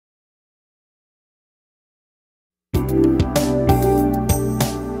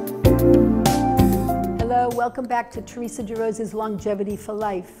welcome back to Theresa DeRosa's Longevity for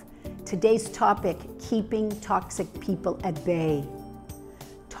Life. Today's topic, keeping toxic people at bay.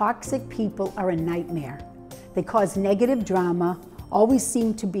 Toxic people are a nightmare. They cause negative drama, always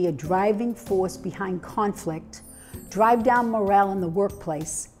seem to be a driving force behind conflict, drive down morale in the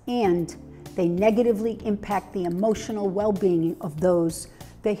workplace, and they negatively impact the emotional well-being of those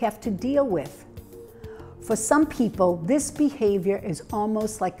they have to deal with. For some people, this behavior is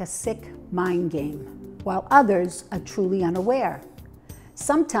almost like a sick mind game, while others are truly unaware.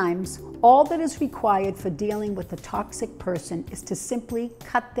 Sometimes, all that is required for dealing with a toxic person is to simply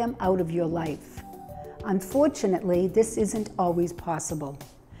cut them out of your life. Unfortunately, this isn't always possible.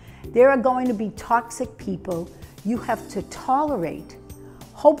 There are going to be toxic people you have to tolerate,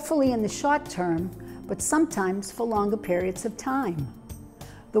 hopefully in the short term, but sometimes for longer periods of time.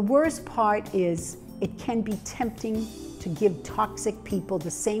 The worst part is, it can be tempting to give toxic people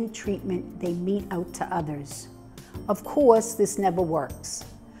the same treatment they mete out to others. Of course, this never works.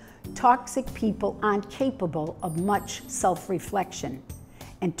 Toxic people aren't capable of much self-reflection,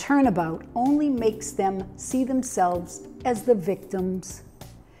 and turnabout only makes them see themselves as the victims.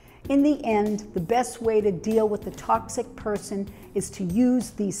 In the end, the best way to deal with a toxic person is to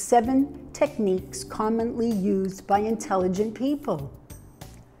use these 7 techniques commonly used by intelligent people.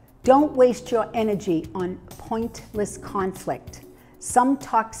 Don't waste your energy on pointless conflict. Some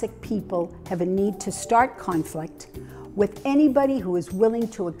toxic people have a need to start conflict with anybody who is willing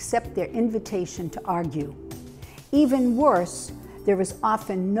to accept their invitation to argue. Even worse, there is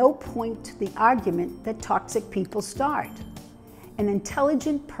often no point to the argument that toxic people start. An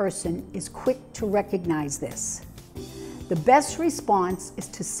intelligent person is quick to recognize this. The best response is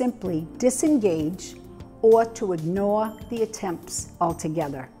to simply disengage or to ignore the attempts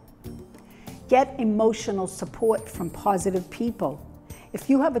altogether. Get emotional support from positive people. If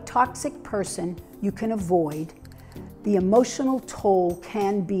you have a toxic person you can avoid, the emotional toll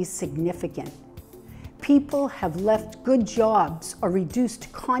can be significant. People have left good jobs or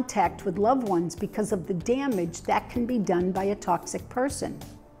reduced contact with loved ones because of the damage that can be done by a toxic person.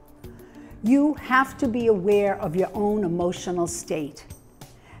 You have to be aware of your own emotional state.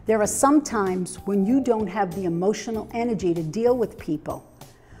 There are some times when you don't have the emotional energy to deal with people.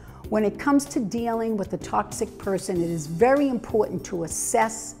 When it comes to dealing with a toxic person, it is very important to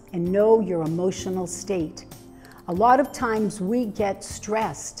assess and know your emotional state. A lot of times we get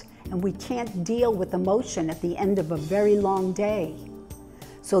stressed and we can't deal with emotion at the end of a very long day.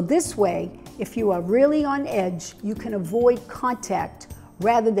 So this way, if you are really on edge, you can avoid contact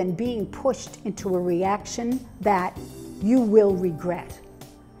rather than being pushed into a reaction that you will regret.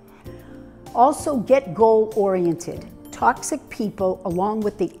 Also, get goal-oriented. Toxic people, along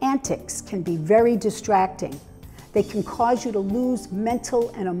with the antics, can be very distracting. They can cause you to lose mental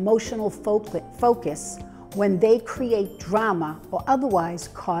and emotional focus when they create drama or otherwise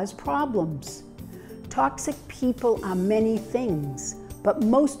cause problems. Toxic people are many things, but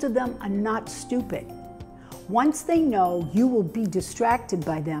most of them are not stupid. Once they know you will be distracted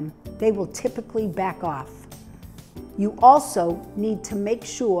by them, they will typically back off. You also need to make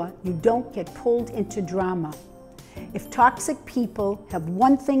sure you don't get pulled into drama. If toxic people have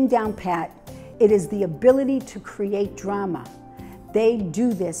one thing down pat, it is the ability to create drama. They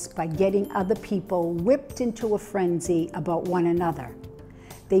do this by getting other people whipped into a frenzy about one another.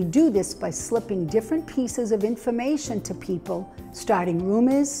 They do this by slipping different pieces of information to people, starting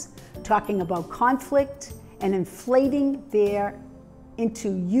rumors, talking about conflict, and inflating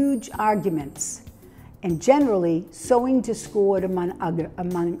into huge arguments, and generally sowing discord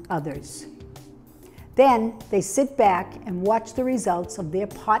among others. Then they sit back and watch the results of their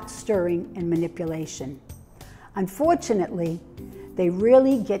pot stirring and manipulation. Unfortunately, they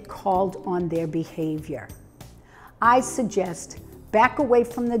really get called on their behavior. I suggest back away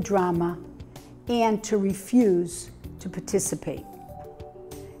from the drama and to refuse to participate.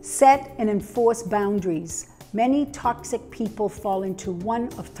 Set and enforce boundaries. Many toxic people fall into one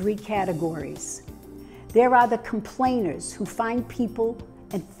of 3 categories. There are the complainers who find people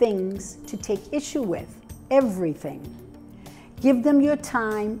and things to take issue with, everything. Give them your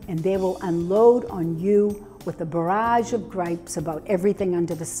time and they will unload on you with a barrage of gripes about everything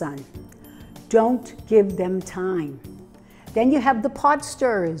under the sun. Don't give them time. Then you have the pot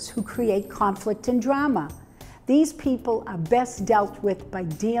stirrers who create conflict and drama. These people are best dealt with by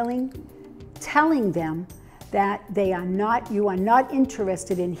telling them that you are not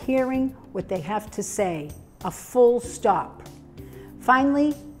interested in hearing what they have to say, a full stop.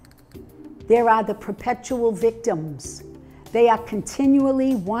 Finally, there are the perpetual victims. They are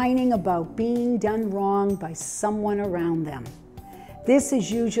continually whining about being done wrong by someone around them. This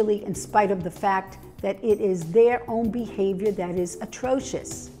is usually in spite of the fact that it is their own behavior that is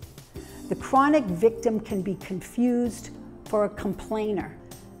atrocious. The chronic victim can be confused for a complainer.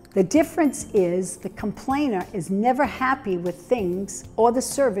 The difference is the complainer is never happy with things or the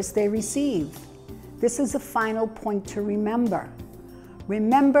service they receive. This is a final point to remember.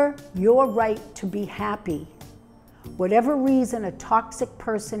 Remember your right to be happy. Whatever reason a toxic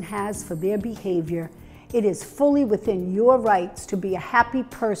person has for their behavior, it is fully within your rights to be a happy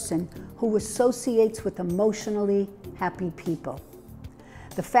person who associates with emotionally happy people.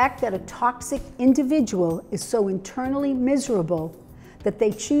 The fact that a toxic individual is so internally miserable that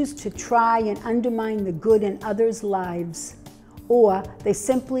they choose to try and undermine the good in others' lives, or they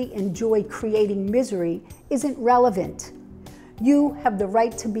simply enjoy creating misery, isn't relevant. You have the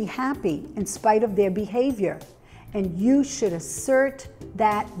right to be happy in spite of their behavior, and you should assert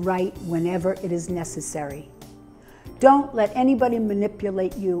that right whenever it is necessary. Don't let anybody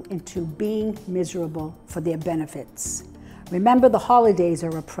manipulate you into being miserable for their benefits. Remember, the holidays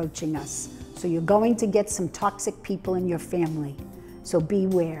are approaching us, so you're going to get some toxic people in your family, so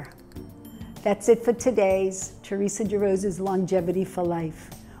beware. That's it for today's Theresa DeRosa's Longevity for Life,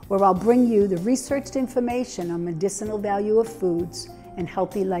 where I'll bring you the researched information on medicinal value of foods and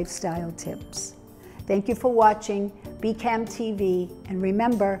healthy lifestyle tips. Thank you for watching BCAM TV, and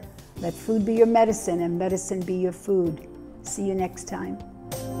remember, let food be your medicine and medicine be your food. See you next time.